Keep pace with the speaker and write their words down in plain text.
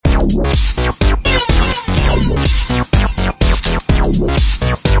Hello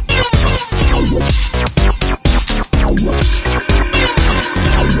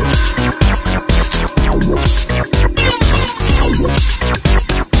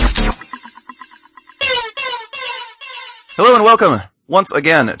and welcome once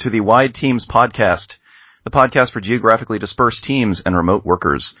again to the Wide Teams podcast, the podcast for geographically dispersed teams and remote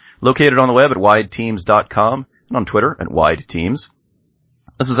workers, located on the web at wideteams.com and on Twitter at wideteams.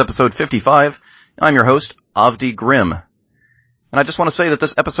 This is episode 55. I'm your host, Avdi Grimm. And I just want to say that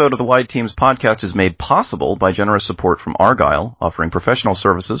this episode of the Wide Teams podcast is made possible by generous support from Argyle, offering professional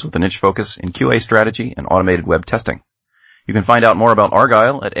services with a niche focus in QA strategy and automated web testing. You can find out more about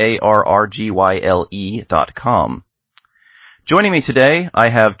Argyle at arrgyle.com. Joining me today, I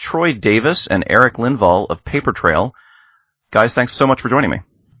have Troy Davis and Eric Linval of Papertrail. Guys, thanks so much for joining me.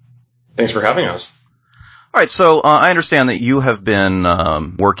 Thanks for having us. All right, so I understand that you have been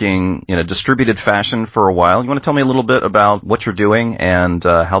working in a distributed fashion for a while. You want to tell me a little bit about what you're doing and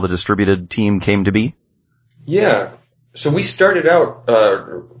how the distributed team came to be? Yeah, so we started out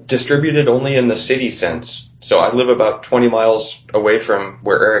distributed only in the city sense. So I live about 20 miles away from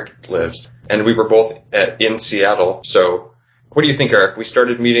where Eric lives, and we were both in Seattle, so... What do you think, Eric? We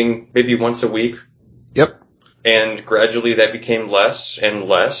started meeting maybe once a week. Yep. And gradually that became less and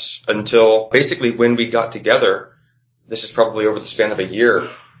less until basically when we got together, this is probably over the span of a year,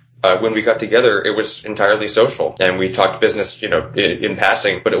 when we got together, it was entirely social. And we talked business, in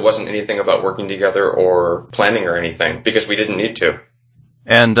passing, but it wasn't anything about working together or planning or anything because we didn't need to.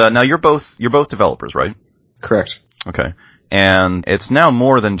 And now you're both developers, right? Correct. Okay. And it's now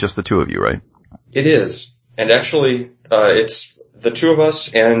more than just the two of you, right? It is. And actually, it's the two of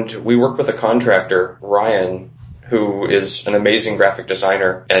us, and we work with a contractor, Ryan, who is an amazing graphic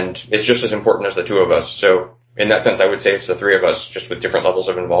designer, and is just as important as the two of us. So in that sense, I would say it's the three of us, just with different levels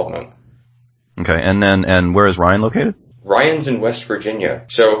of involvement. Okay, and where is Ryan located? Ryan's in West Virginia.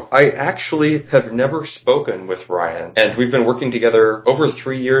 So I actually have never spoken with Ryan, and we've been working together over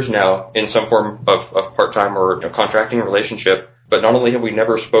 3 years now in some form of part-time or contracting relationship. But not only have we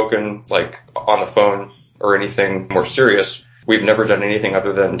never spoken like on the phone or anything more serious, we've never done anything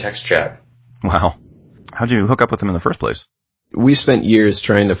other than text chat. Wow. How'd you hook up with him in the first place? We spent years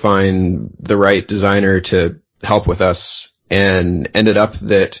trying to find the right designer to help with us and ended up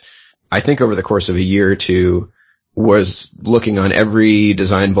that I think over the course of a year or two was looking on every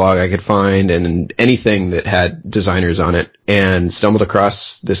design blog I could find and anything that had designers on it and stumbled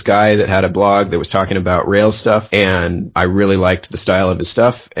across this guy that had a blog that was talking about Rails stuff, and I really liked the style of his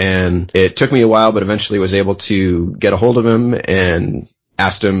stuff, and it took me a while but eventually was able to get a hold of him and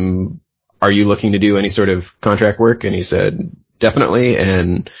asked him, are you looking to do any sort of contract work? And he said, definitely,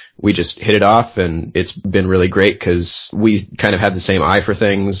 and we just hit it off, and it's been really great because we kind of had the same eye for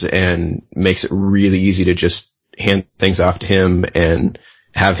things and makes it really easy to just hand things off to him and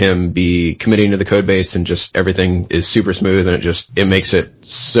have him be committing to the code base, and just everything is super smooth, and it makes it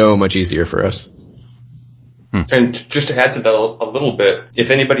so much easier for us. And just to add to that a little bit, if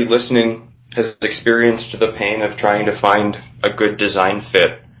anybody listening has experienced the pain of trying to find a good design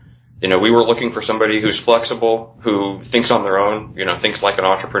fit, we were looking for somebody who's flexible, who thinks on their own, thinks like an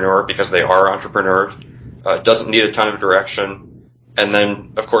entrepreneur because they are entrepreneurs, doesn't need a ton of direction, and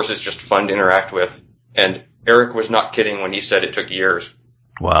then, of course, it's just fun to interact with. And Eric was not kidding when he said it took years.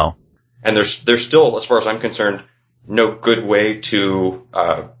 Wow. And there's still, as far as I'm concerned, no good way to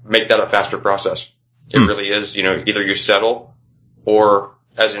make that a faster process. It really is, either you settle or,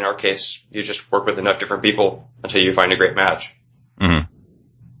 as in our case, you just work with enough different people until you find a great match. Mm-hmm.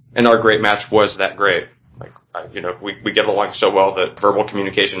 And our great match was that great. We get along so well that verbal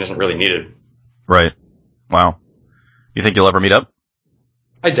communication isn't really needed. Right. Wow. You think you'll ever meet up?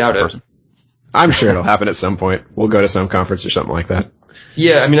 I doubt it. I'm sure it'll happen at some point. We'll go to some conference or something like that.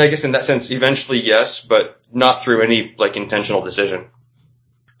 Yeah, I guess in that sense, eventually yes, but not through any, intentional decision.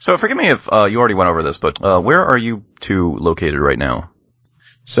 So forgive me if you already went over this, but where are you two located right now?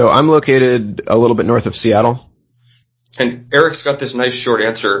 So I'm located a little bit north of Seattle. And Eric's got this nice short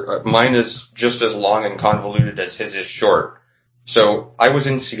answer. Mine is just as long and convoluted as his is short. So I was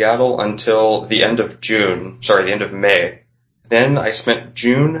in Seattle until the end of May. Then I spent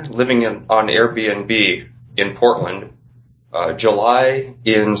June living on Airbnb in Portland, July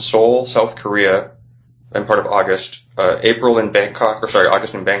in Seoul, South Korea, and part of August,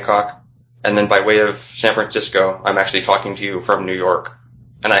 August in Bangkok, and then by way of San Francisco, I'm actually talking to you from New York,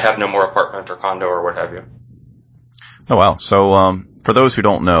 and I have no more apartment or condo or what have you. Oh wow. So, for those who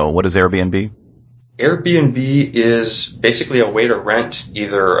don't know, what is Airbnb? Airbnb is basically a way to rent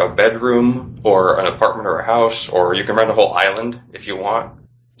either a bedroom or an apartment or a house, or you can rent a whole island if you want.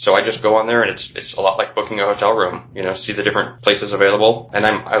 So I just go on there and it's a lot like booking a hotel room, see the different places available. And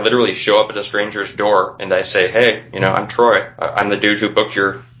I literally show up at a stranger's door and I say, hey, I'm Troy. I'm the dude who booked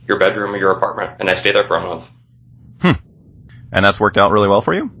your bedroom or your apartment. And I stay there for a month. And that's worked out really well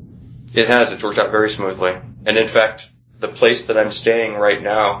for you? It has. It's worked out very smoothly. And in fact, the place that I'm staying right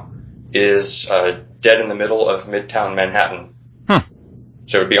now is dead in the middle of Midtown Manhattan.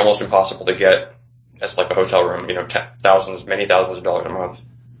 So it would be almost impossible to get as like a hotel room, many thousands of dollars a month.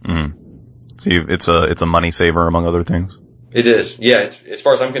 So it's a money saver among other things. It is. Yeah. As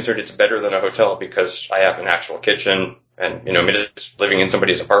far as I'm concerned, it's better than a hotel because I have an actual kitchen and, just living in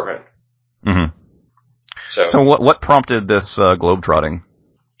somebody's apartment. So what prompted this, globetrotting?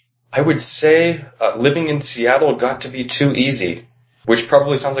 I would say, living in Seattle got to be too easy, which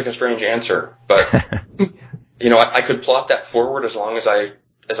probably sounds like a strange answer, but, I could plot that forward as long as I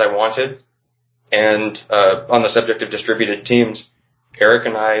wanted. And, on the subject of distributed teams, Eric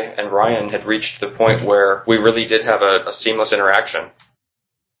and I and Ryan had reached the point where we really did have a seamless interaction.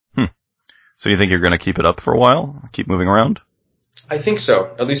 So you think you're going to keep it up for a while? Keep moving around? I think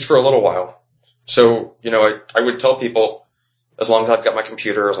so, at least for a little while. So, I would tell people, as long as I've got my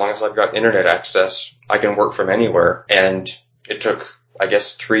computer, as long as I've got internet access, I can work from anywhere. And it took, I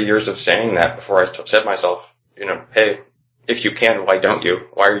guess, 3 years of saying that before I said to myself, hey, if you can, why don't you?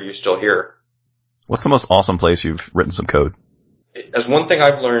 Why are you still here? What's the most awesome place you've written some code? As one thing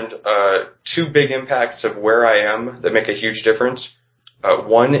I've learned, 2 big impacts of where I am that make a huge difference.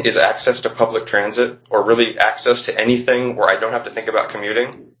 One is access to public transit, or really access to anything where I don't have to think about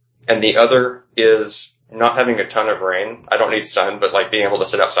commuting. And the other is not having a ton of rain. I don't need sun, but like being able to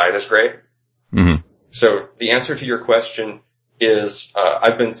sit outside is great. So the answer to your question is,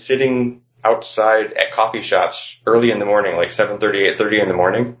 I've been sitting outside at coffee shops early in the morning, like 7:30, 8:30 in the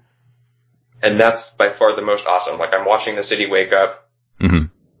morning. And that's by far the most awesome. Like I'm watching the city wake up, and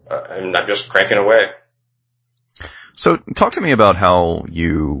I'm just cranking away. So talk to me about how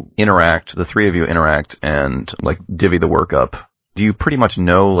you interact, the three of you interact and like divvy the work up. Do you pretty much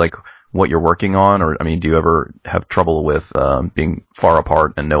know like what you're working on, or do you ever have trouble with being far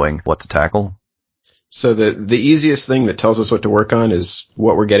apart and knowing what to tackle? So the easiest thing that tells us what to work on is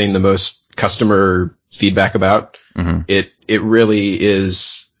what we're getting the most customer feedback about. It really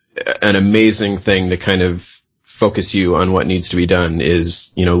is an amazing thing to kind of focus you on what needs to be done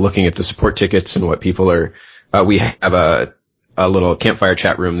is, looking at the support tickets and what people are, we have a little campfire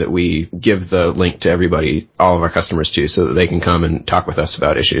chat room that we give the link to everybody, all of our customers to, so that they can come and talk with us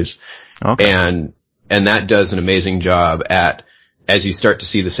about issues. Okay. And that does an amazing job at, as you start to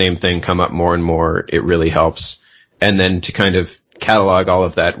see the same thing come up more and more, it really helps. And then to kind of catalog all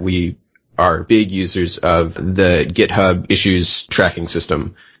of that, we are big users of the GitHub issues tracking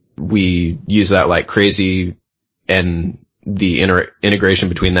system. We use that like crazy, and the integration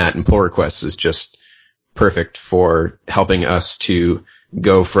between that and pull requests is just perfect for helping us to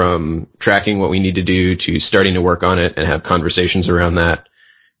go from tracking what we need to do to starting to work on it and have conversations around that.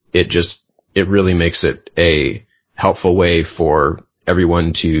 It really makes it a helpful way for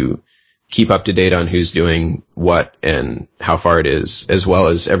everyone to keep up to date on who's doing what and how far it is, as well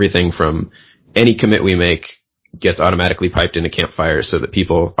as everything from any commit we make gets automatically piped into Campfire so that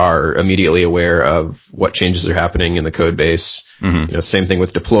people are immediately aware of what changes are happening in the code base. Same thing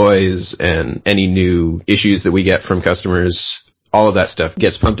with deploys and any new issues that we get from customers. All of that stuff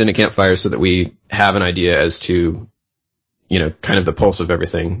gets pumped into Campfire so that we have an idea as to, kind of the pulse of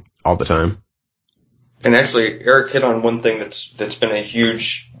everything all the time. And actually, Eric hit on one thing that's been a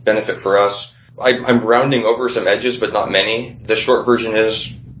huge benefit for us. I'm rounding over some edges, but not many. The short version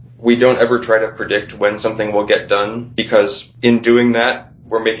is we don't ever try to predict when something will get done, because in doing that,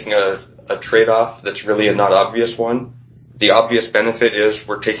 we're making a trade-off that's really a not obvious one. The obvious benefit is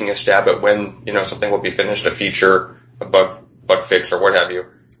we're taking a stab at when, something will be finished, a feature, a bug fix, or what have you.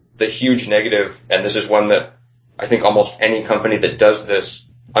 The huge negative, and this is one that I think almost any company that does this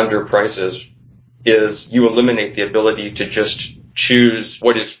underprices, is you eliminate the ability to just choose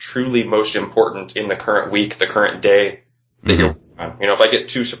what is truly most important in the current week, the current day that you're working on. If I get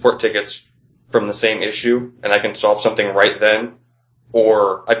 2 support tickets from the same issue and I can solve something right then,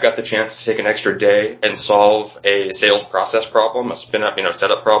 or I've got the chance to take an extra day and solve a sales process problem, a spin-up,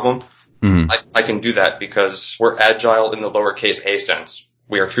 setup problem, I can do that because we're agile in the lowercase a sense.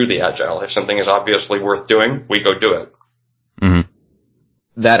 We are truly agile. If something is obviously worth doing, we go do it.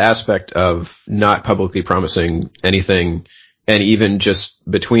 That aspect of not publicly promising anything, and even just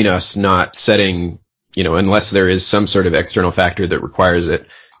between us not setting, unless there is some sort of external factor that requires it,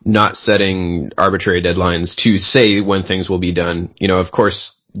 not setting arbitrary deadlines to say when things will be done. Of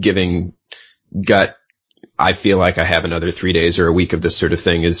course, giving gut I feel like I have another 3 days or a week of this sort of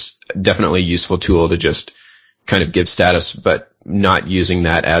thing is definitely a useful tool to just kind of give status, but not using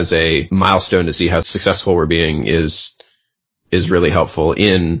that as a milestone to see how successful we're being is really helpful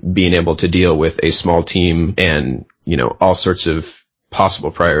in being able to deal with a small team and, all sorts of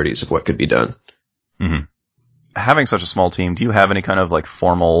possible priorities of what could be done. Mm-hmm. Having such a small team, do you have any kind of like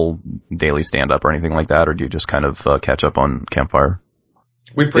formal daily stand-up or anything like that, or do you just kind of catch up on Campfire?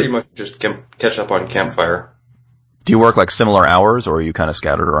 We pretty much just catch up on Campfire. Do you work like similar hours, or are you kind of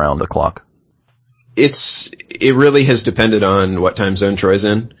scattered around the clock? It really has depended on what time zone Troy's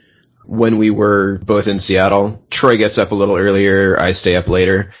in. When we were both in Seattle, Troy gets up a little earlier, I stay up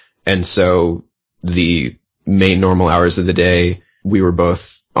later, and so the main normal hours of the day, we were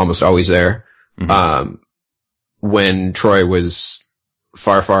both almost always there. Mm-hmm. When Troy was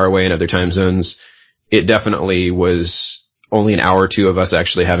far, far away in other time zones, it definitely was only an hour or two of us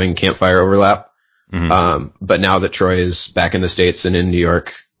actually having Campfire overlap. Mm-hmm. But now that Troy is back in the States and in New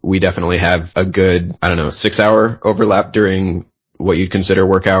York, we definitely have a good, 6-hour overlap during what you'd consider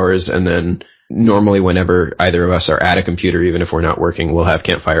work hours. And then normally whenever either of us are at a computer, even if we're not working, we'll have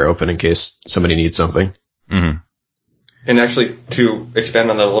Campfire open in case somebody needs something. Mm-hmm. And actually, to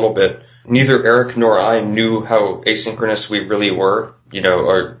expand on that a little bit, neither Eric nor I knew how asynchronous we really were.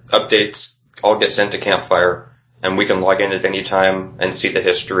 Our updates all get sent to Campfire, and we can log in at any time and see the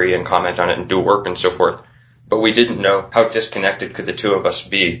history and comment on it and do work and so forth. But we didn't know how disconnected could the two of us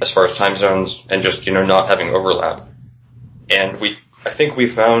be as far as time zones and just, not having overlap. And I think we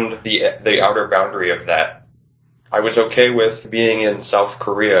found the outer boundary of that. I was okay with being in South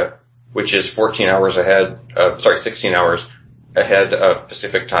Korea, which is 16 hours ahead of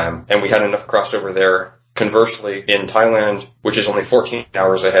Pacific time. And we had enough crossover there. Conversely, in Thailand, which is only 14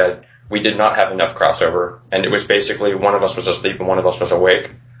 hours ahead, we did not have enough crossover. And it was basically one of us was asleep and one of us was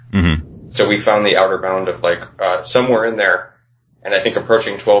awake. Mm-hmm. So we found the outer bound of somewhere in there. And I think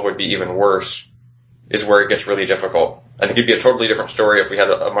approaching 12 would be even worse, is where it gets really difficult. I think it'd be a totally different story if we had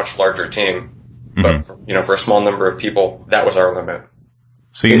a much larger team. Mm-hmm. But, for a small number of people, that was our limit.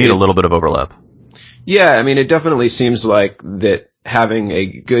 So you need a little bit of overlap. Yeah, it definitely seems like that having a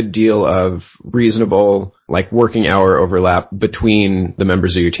good deal of reasonable, working hour overlap between the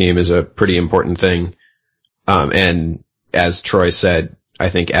members of your team is a pretty important thing. And as Troy said, I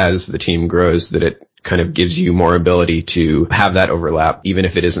think as the team grows, that it kind of gives you more ability to have that overlap, even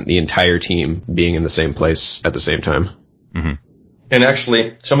if it isn't the entire team being in the same place at the same time. Mm-hmm. And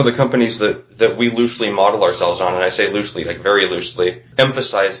actually, some of the companies that we loosely model ourselves on, and I say loosely, very loosely,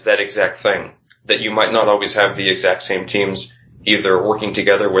 emphasize that exact thing, that you might not always have the exact same teams either working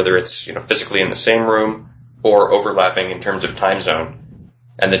together, whether it's, physically in the same room or overlapping in terms of time zone.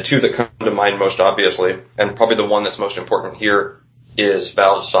 And the two that come to mind most obviously, and probably the one that's most important here, is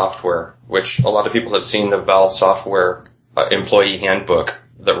Valve Software, which a lot of people have seen the Valve Software employee handbook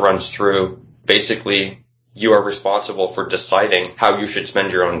that runs through basically you are responsible for deciding how you should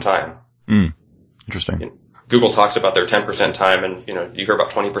spend your own time. Interesting. Google talks about their 10% time and, you hear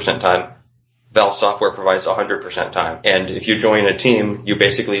about 20% time. Valve Software provides 100% time. And if you join a team, you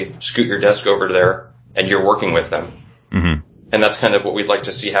basically scoot your desk over there and you're working with them. Mm-hmm. And that's kind of what we'd like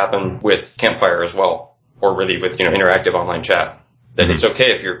to see happen with Campfire as well, or really with, interactive online chat. That it's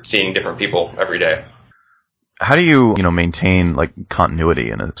okay if you're seeing different people every day. How do you, maintain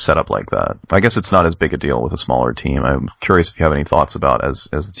continuity in a setup like that? I guess it's not as big a deal with a smaller team. I'm curious if you have any thoughts about as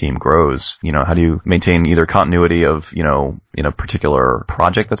the team grows, how do you maintain either continuity of, in a particular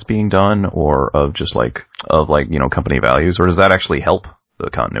project that's being done or of just company values, or does that actually help the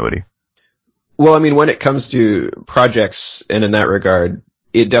continuity? Well, when it comes to projects and in that regard,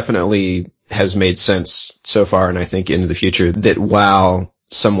 it definitely has made sense so far. And I think into the future that while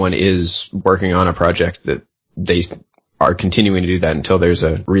someone is working on a project, that they are continuing to do that until there's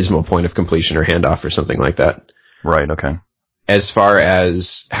a reasonable point of completion or handoff or something like that. Right. Okay. As far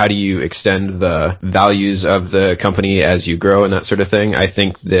as how do you extend the values of the company as you grow and that sort of thing, I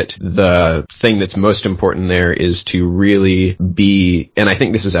think that the thing that's most important there is to really be, and I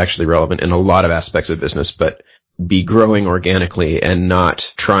think this is actually relevant in a lot of aspects of business, but be growing organically and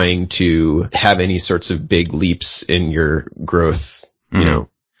not trying to have any sorts of big leaps in your growth,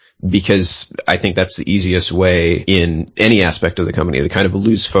 because I think that's the easiest way in any aspect of the company to kind of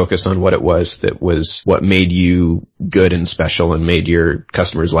lose focus on what it was that was what made you good and special and made your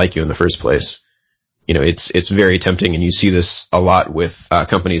customers like you in the first place. It's very tempting, and you see this a lot with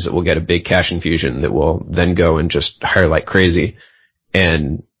companies that will get a big cash infusion that will then go and just hire like crazy.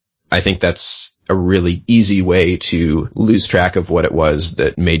 And I think that's a really easy way to lose track of what it was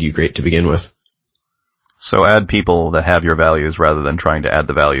that made you great to begin with. So add people that have your values rather than trying to add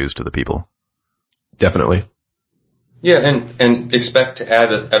the values to the people. Definitely. Yeah, and expect to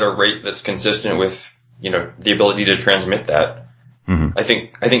add at a rate that's consistent with, the ability to transmit that. Mm-hmm. I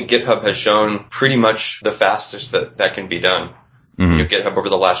think GitHub has shown pretty much the fastest that can be done. Mm-hmm. GitHub over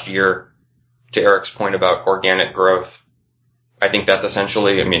the last year, to Eric's point about organic growth, I think that's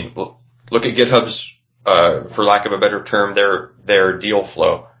essentially, look at GitHub's, for lack of a better term, their deal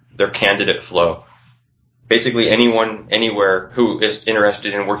flow, their candidate flow. Basically anyone, anywhere who is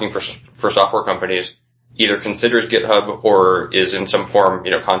interested in working for software companies either considers GitHub or is in some form,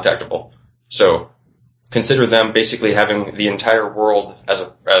 contactable. So consider them basically having the entire world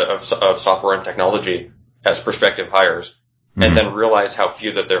of software and technology as prospective hires, mm-hmm. and then realize how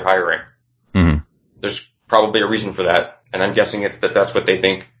few that they're hiring. Mm-hmm. There's probably a reason for that, and I'm guessing that's what they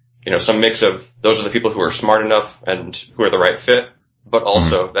think. Some mix of those are the people who are smart enough and who are the right fit, but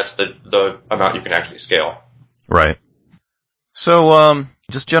also mm-hmm. that's the amount you can actually scale. Right. So,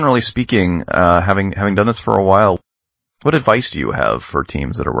 just generally speaking, having done this for a while, what advice do you have for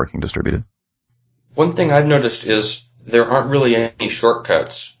teams that are working distributed? One thing I've noticed is there aren't really any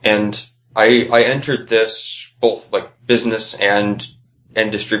shortcuts, and I entered this both like business and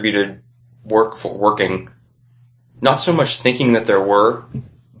distributed working, not so much thinking that there were,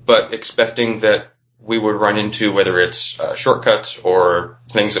 but expecting that we would run into, whether it's shortcuts or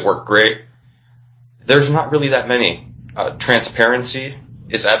things that work great. There's not really that many. Transparency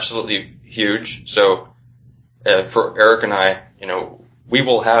is absolutely huge. So for Eric and I, we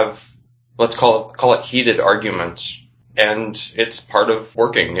will have, let's call it heated arguments, and it's part of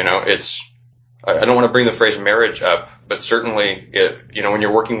working. It's, I don't want to bring the phrase marriage up, but certainly when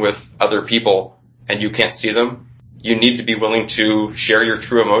you're working with other people and you can't see them, you need to be willing to share your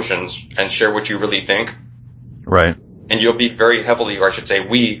true emotions and share what you really think. Right. And you'll be very heavily, or I should say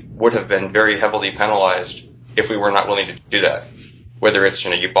we would have been very heavily penalized if we were not willing to do that. Whether it's,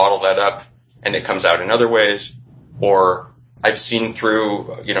 you bottle that up and it comes out in other ways, or I've seen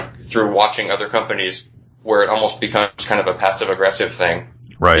through watching other companies where it almost becomes kind of a passive aggressive thing.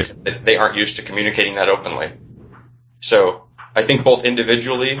 Right. They aren't used to communicating that openly. So I think both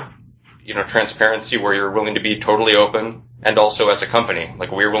individually, transparency where you're willing to be totally open, and also as a company,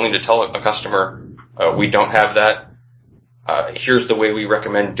 like we're willing to tell a customer, we don't have that. Here's the way we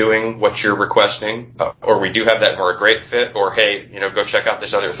recommend doing what you're requesting, or we do have that and we're a great fit, or hey, go check out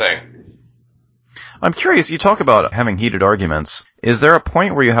this other thing. I'm curious, you talk about having heated arguments. Is there a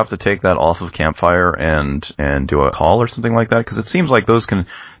point where you have to take that off of Campfire and do a call or something like that? Because it seems like those on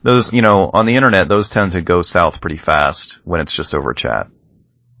the internet, those tend to go south pretty fast when it's just over chat.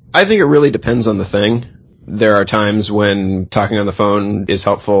 I think it really depends on the thing. There are times when talking on the phone is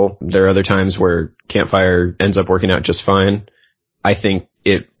helpful. There are other times where Campfire ends up working out just fine. I think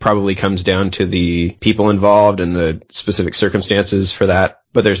it probably comes down to the people involved and the specific circumstances for that.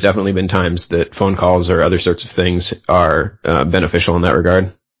 But there's definitely been times that phone calls or other sorts of things are beneficial in that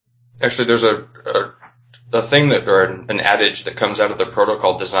regard. Actually, there's a thing or an adage that comes out of the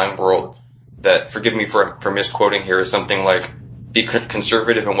protocol design world that, forgive me for misquoting here, is something like, be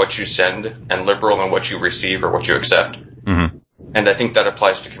conservative in what you send and liberal in what you receive or what you accept. Mm-hmm. And I think that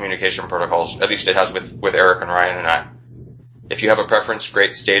applies to communication protocols. At least it has with Eric and Ryan and I. If you have a preference,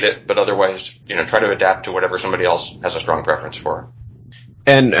 great, state it, but otherwise, try to adapt to whatever somebody else has a strong preference for.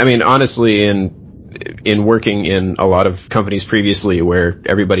 And honestly, in working in a lot of companies previously where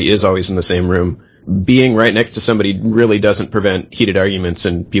everybody is always in the same room, being right next to somebody really doesn't prevent heated arguments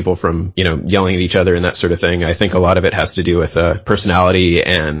and people from, yelling at each other and that sort of thing. I think a lot of it has to do with personality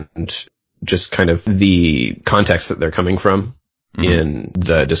and just kind of the context that they're coming from in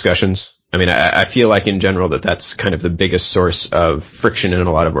the discussions. I feel like in general that's kind of the biggest source of friction in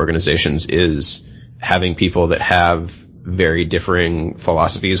a lot of organizations is having people that have very differing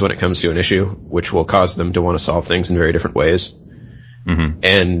philosophies when it comes to an issue, which will cause them to want to solve things in very different ways. Mm-hmm.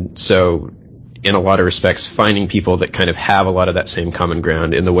 And so in a lot of respects, finding people that kind of have a lot of that same common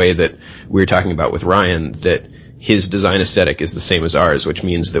ground in the way that we were talking about with Ryan, that his design aesthetic is the same as ours, which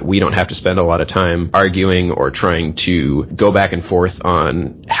means that we don't have to spend a lot of time arguing or trying to go back and forth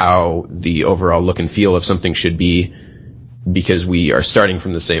on how the overall look and feel of something should be, because we are starting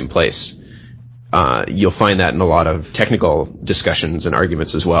from the same place. You'll find that in a lot of technical discussions and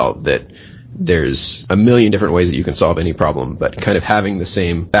arguments as well, that there's a million different ways that you can solve any problem, but kind of having the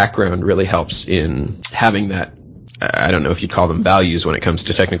same background really helps in having that, I don't know if you'd call them values when it comes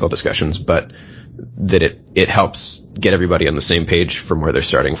to technical discussions, but that it helps get everybody on the same page from where they're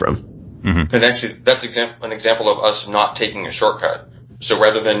starting from. Mm-hmm. And actually, that's an example of us not taking a shortcut. So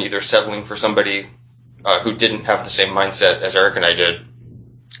rather than either settling for somebody who didn't have the same mindset as Eric and I did,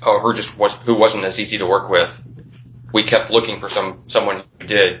 or who wasn't as easy to work with, we kept looking for someone who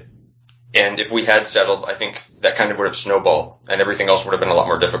did. And if we had settled, I think that kind of would have snowballed, and everything else would have been a lot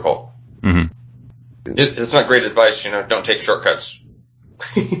more difficult. Mm-hmm. It's not great advice, don't take shortcuts.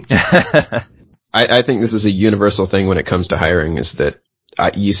 I think this is a universal thing when it comes to hiring, is that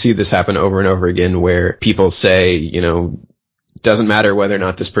you see this happen over and over again where people say, doesn't matter whether or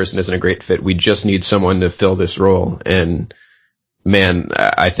not this person isn't a great fit. We just need someone to fill this role. And man,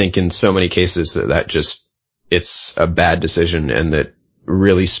 I think in so many cases it's a bad decision, and that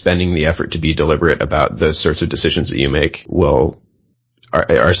really spending the effort to be deliberate about the sorts of decisions that you make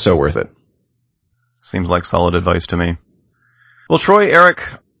are so worth it. Seems like solid advice to me. Well, Troy, Eric,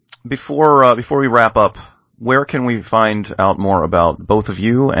 before we wrap up, where can we find out more about both of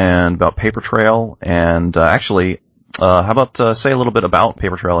you and about Papertrail? And how about say a little bit about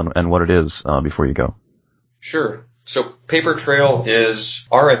Papertrail and what it is before you go? Sure. So Papertrail is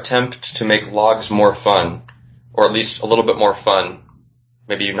our attempt to make logs more fun, or at least a little bit more fun.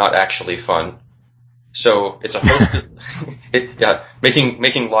 Maybe not actually fun. So it's a hosted.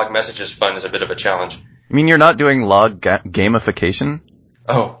 Making log messages fun is a bit of a challenge. You mean you're not doing log gamification?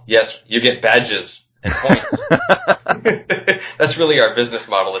 Oh, yes, you get badges and points. That's really our business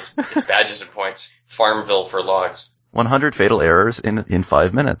model. It's badges and points. Farmville for logs. 100 fatal errors in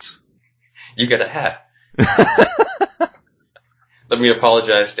 5 minutes. You get a hat. Let me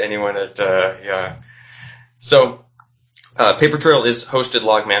apologize to anyone at, So, Papertrail is hosted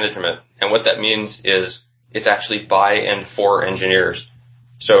log management, and what that means is it's actually by and for engineers.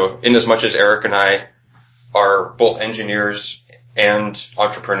 So, in as much as Eric and I are both engineers and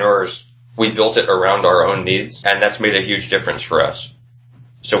entrepreneurs, we built it around our own needs, and that's made a huge difference for us.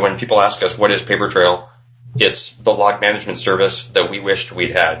 So when people ask us, what is Papertrail? It's the log management service that we wished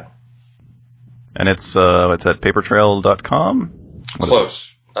we'd had. And it's at papertrail.com?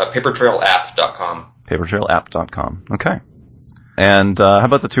 Close. Papertrailapp.com. Papertrailapp.com. Okay. And how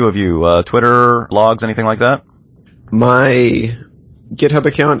about the two of you? Twitter, blogs, anything like that? My GitHub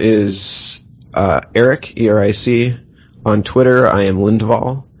account is Eric, E-R-I-C. On Twitter, I am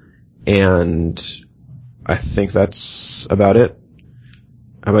Lindvall. And I think that's about it.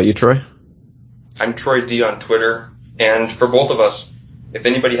 How about you, Troy? I'm Troy D on Twitter. And for both of us, if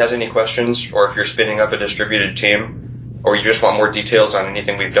anybody has any questions, or if you're spinning up a distributed team, or you just want more details on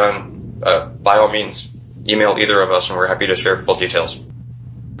anything we've done, by all means, email either of us and we're happy to share full details.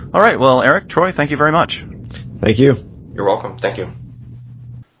 All right. Well, Eric, Troy, thank you very much. Thank you. You're welcome. Thank you.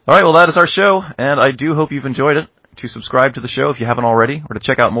 All right. Well, that is our show, and I do hope you've enjoyed it. To subscribe to the show if you haven't already, or to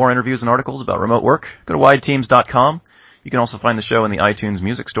check out more interviews and articles about remote work, go to wideteams.com. You can also find the show in the iTunes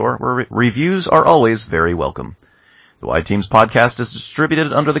Music Store, where reviews are always very welcome. The Wide Teams podcast is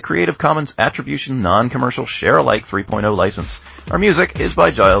distributed under the Creative Commons Attribution Non-Commercial Share-alike 3.0 license. Our music is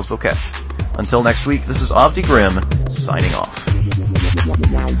by Giles Bouquet. Until next week, this is Avdi Grimm, signing off.